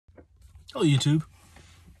Hello YouTube.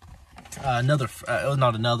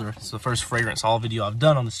 It's the first fragrance haul video I've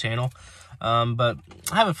done on this channel. But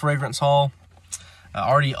I have a fragrance haul. I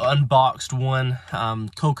already unboxed one,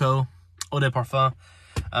 Coco Eau de Parfum.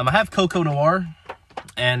 I have Coco Noir,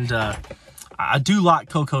 and I do like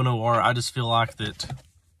Coco Noir. I just feel like that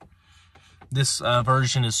this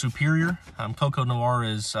version is superior. Coco Noir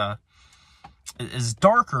is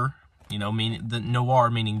darker, you know, meaning the noir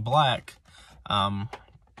meaning black.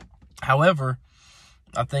 However,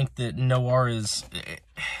 I think that Noir it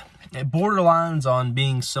borderlines on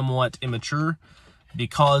being somewhat immature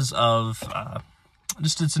because of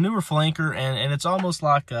just it's a newer flanker, and it's almost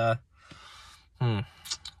like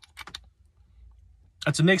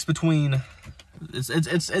it's a mix between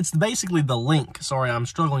it's basically the link. Sorry, I'm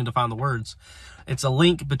struggling to find the words. It's a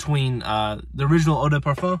link between the original Eau de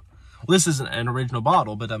Parfum. Well, this isn't an original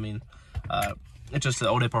bottle, but I mean it's just the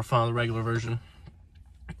Eau de Parfum, the regular version,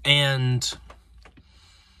 and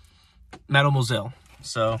Mademoiselle.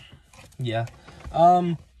 So yeah,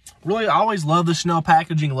 really, I always love the Chanel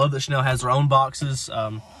packaging. Love that Chanel has their own boxes.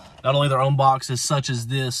 Not only their own boxes such as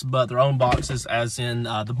this, but their own boxes as in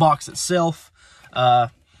the box itself.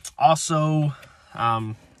 Also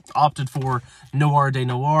opted for Noir de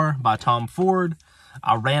Noir by Tom Ford.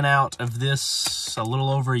 I ran out of this a little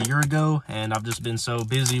over a year ago, and I've just been so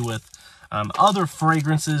busy with other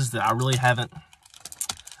fragrances that I really haven't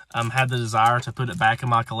had the desire to put it back in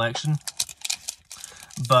my collection.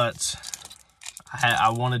 But I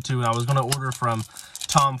wanted to, and I was going to order from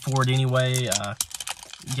Tom Ford anyway,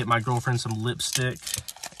 get my girlfriend some lipstick,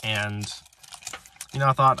 and, you know,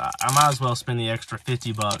 I thought I might as well spend the extra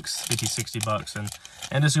 50 bucks, 50, 60 bucks, and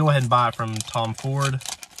just go ahead and buy it from Tom Ford.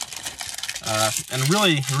 And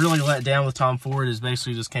really let down with Tom Ford is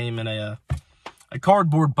basically just came in a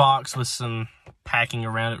cardboard box with some packing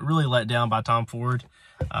around it. Really let down by Tom Ford.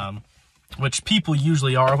 Which people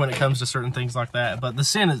usually are when it comes to certain things like that, but the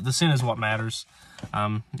scent is what matters.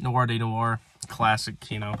 Noir de Noir, classic,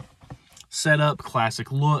 you know, setup, classic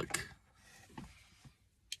look.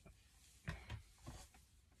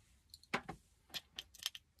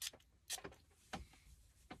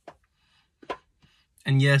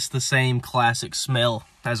 And yes, the same classic smell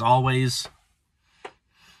as always.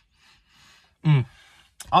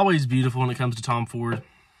 Always beautiful when it comes to Tom Ford.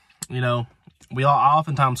 You know, I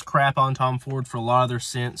oftentimes crap on Tom Ford for a lot of their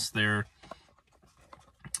scents. Their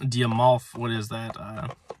Diamalfi, what is that?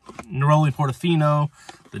 Neroli Portofino,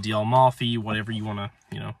 the Diamalfi, whatever you want to,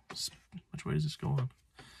 you know. Which way does this go on?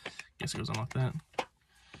 Guess it goes on like that.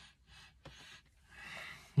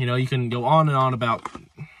 You know, you can go on and on about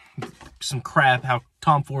some crap, how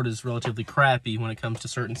Tom Ford is relatively crappy when it comes to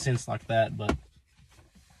certain scents like that, but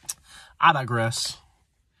I digress.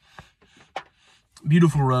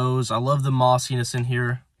 Beautiful rose. I love the mossiness in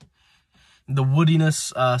here. The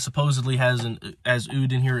woodiness supposedly has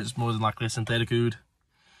oud in here. It's more than likely a synthetic oud,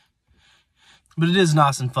 but it is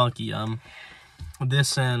nice and funky.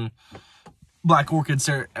 This and Black Orchid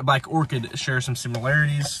share some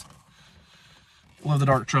similarities. Love the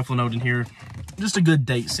dark truffle note in here. Just a good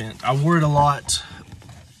date scent. I wore it a lot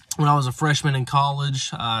when I was a freshman in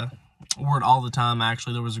college. Wore it all the time.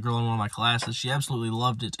 Actually, there was a girl in one of my classes. She absolutely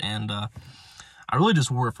loved it, and I really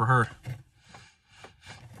just wore it for her.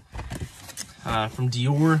 From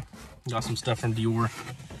Dior, got some stuff from Dior.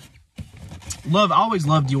 I always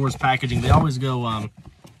love Dior's packaging. They always go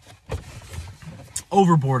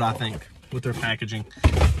overboard, I think, with their packaging.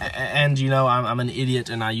 And you know, I'm an idiot,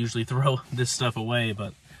 and I usually throw this stuff away,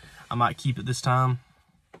 but I might keep it this time.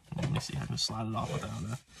 Let me see if I can slide it off without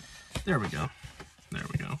there we go. There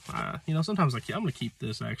we go. You know, sometimes I'm going to keep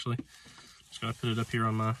this, actually. Just going to put it up here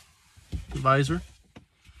on my visor.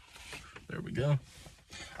 There we go.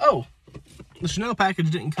 Oh, the Chanel package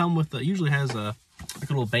didn't come with usually has like a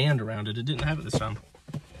little band around it. It didn't have it this time.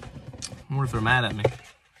 I wonder if they're mad at me.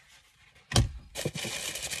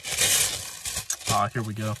 Here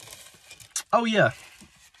we go. Oh yeah,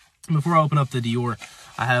 before I open up the Dior,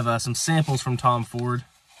 I have some samples from Tom Ford.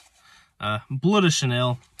 Bleu de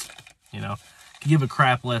Chanel, you know, could give a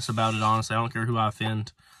crap less about it, honestly. I don't care who I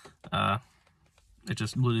offend. It's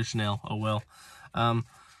just Bleu de Chanel, oh well.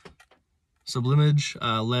 Sublimage,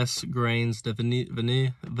 less grains de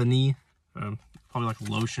vanille, probably like a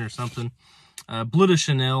lotion or something. Bleu de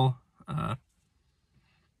Chanel,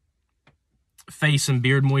 face and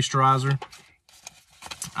beard moisturizer.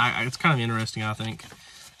 It's kind of interesting, I think.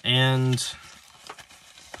 And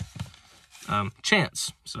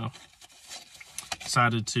Chance. So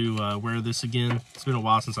decided to wear this again. It's been a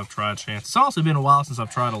while since I've tried Chance. It's also been a while since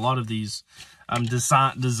I've tried a lot of these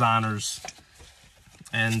designers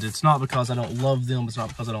And it's not because I don't love them, it's not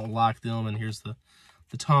because I don't like them. And here's the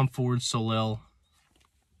Tom Ford Soleil.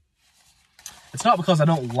 It's not because I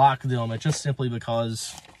don't like them, it's just simply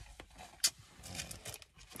because,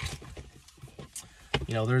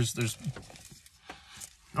 you know, there's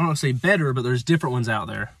I don't want to say better, but there's different ones out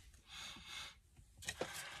there.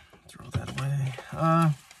 Throw that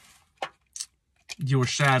away. Your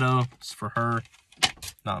Shadow is for her,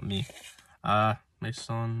 not me.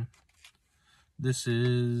 Maison. This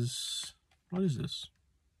is, what is this?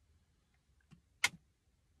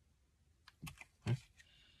 It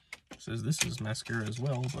says this is mascara as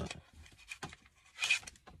well, but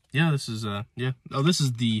yeah, this is yeah. Oh, this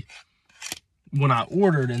is the one I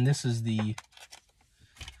ordered, and this is the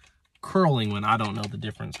curling one. I don't know the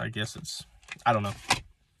difference. I guess it's, I don't know.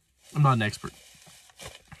 I'm not an expert.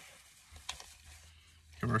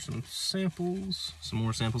 Here are some samples, some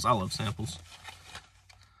more samples. I love samples.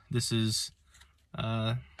 This is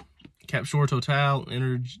Capsule Total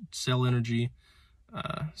Energy, Cell Energy,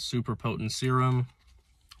 Super Potent Serum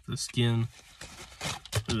for the skin.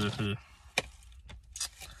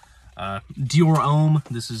 Dior Homme.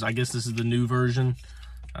 This is, I guess this is the new version,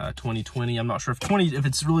 2020. I'm not sure if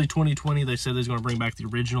it's really 2020. They said they was going to bring back the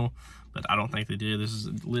original, but I don't think they did. This is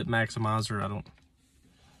a lip maximizer. I don't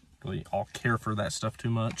really all care for that stuff too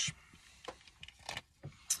much.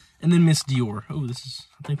 And then Miss Dior. Oh, this is,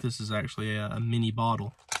 I think this is actually a mini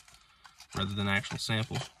bottle rather than an actual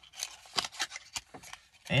sample.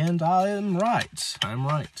 And I am right. I'm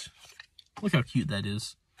right. Look how cute that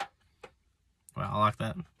is. Wow, I like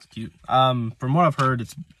that. It's cute. From what I've heard,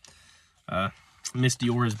 it's Miss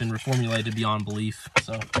Dior has been reformulated beyond belief.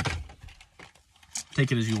 So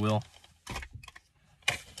take it as you will.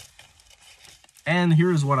 And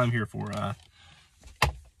here is what I'm here for.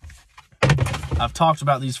 I've talked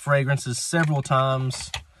about these fragrances several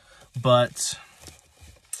times, but,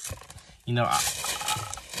 you know, I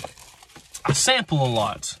sample a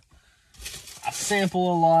lot. I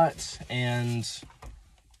sample a lot, and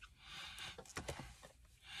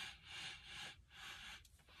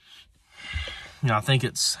you know, I think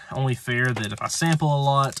it's only fair that if I sample a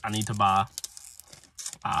lot, I need to buy.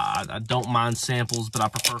 I don't mind samples, but I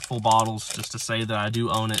prefer full bottles, just to say that I do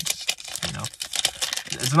own it, you know.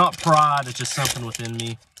 It's not pride, it's just something within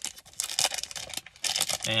me.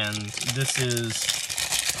 And this is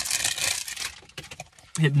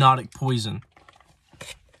Hypnotic Poison.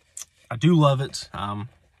 I do love it. I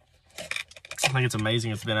think it's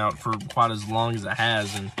amazing it's been out for quite as long as it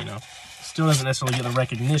has, and, you know, still doesn't necessarily get the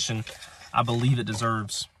recognition I believe it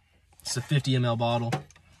deserves. It's a 50 ml bottle.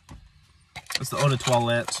 It's the Eau de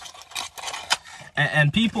Toilette.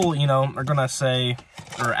 And people, you know, are going to say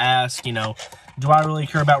or ask, you know, do I really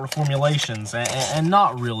care about reformulations? And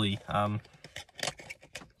not really.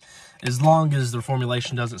 As long as the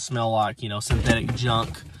reformulation doesn't smell like, you know, synthetic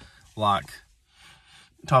junk, like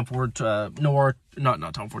Tom Ford Noir,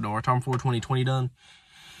 not Tom Ford Noir, Tom Ford 2020 done.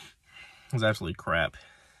 It was absolutely crap.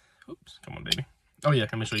 Oops, come on, baby. Oh yeah,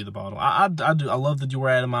 let me show you the bottle. I love the Dior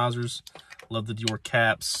atomizers. Love the Dior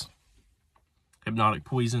caps. Hypnotic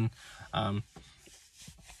Poison.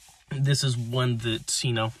 This is one that,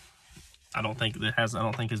 you know, I don't think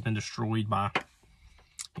has been destroyed by,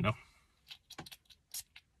 you know,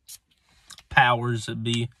 powers that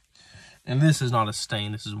be. And this is not a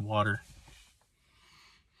stain, this is water.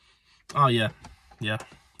 Oh yeah, yeah,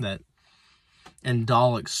 that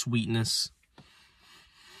andolic sweetness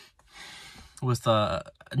with a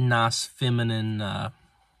nice feminine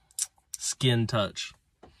skin touch.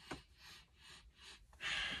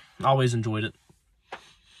 Always enjoyed it.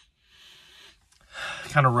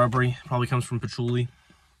 Kind of rubbery, probably comes from patchouli,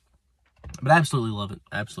 but I absolutely love it.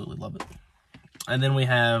 Absolutely love it. And then we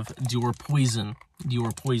have Dior Poison.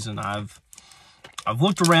 Dior Poison. I've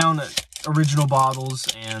looked around at original bottles,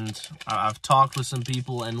 and I've talked with some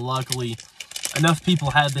people, and luckily enough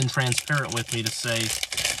people have been transparent with me to say,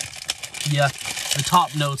 yeah, the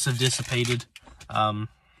top notes have dissipated. The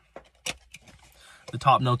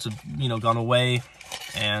top notes have, you know, gone away,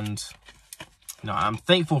 and, you know, I'm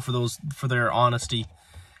thankful for their honesty,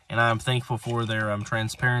 and I'm thankful for their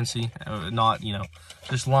transparency, not, you know,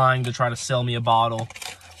 just lying to try to sell me a bottle,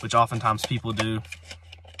 which oftentimes people do.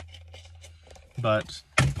 But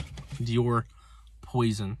Dior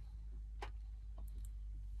Poison.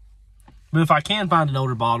 But if I can find an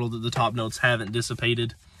older bottle that the top notes haven't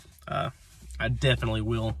dissipated, I definitely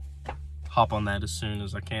will hop on that as soon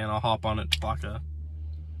as I can. I'll hop on it like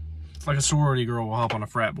a sorority girl will hop on a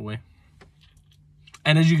frat boy.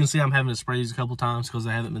 And as you can see, I'm having to spray these a couple times because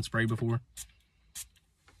they haven't been sprayed before.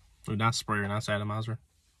 Oh, nice sprayer, nice atomizer.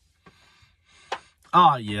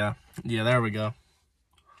 Oh, yeah. Yeah, there we go.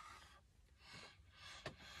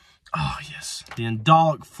 Oh, yes. The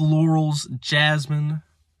Indolic Florals, Jasmine,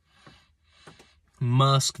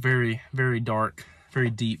 Musk, very, very dark, very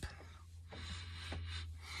deep.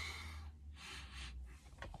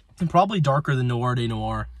 And probably darker than Noir de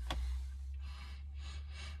Noir.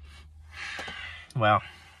 Wow.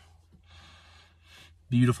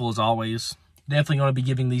 Beautiful as always. Definitely going to be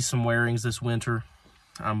giving these some wearings this winter.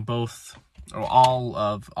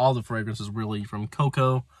 All the fragrances really, from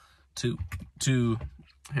Cocoa to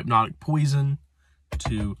Hypnotic Poison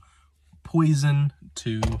to Poison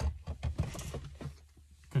to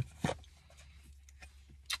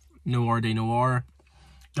Noir de Noir.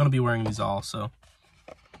 Going to be wearing these all, so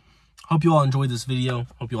hope you all enjoyed this video.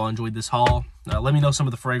 Hope you all enjoyed this haul. Let me know some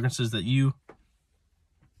of the fragrances that you...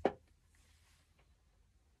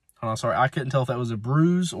 Oh, sorry, I couldn't tell if that was a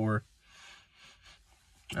bruise or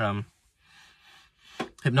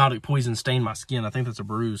Hypnotic Poison stained my skin. I think that's a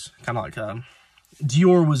bruise. Kind of like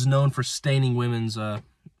Dior was known for staining women's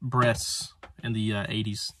breasts in the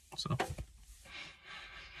 80s. So,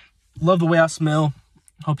 love the way I smell.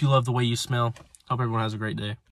 Hope you love the way you smell. Hope everyone has a great day.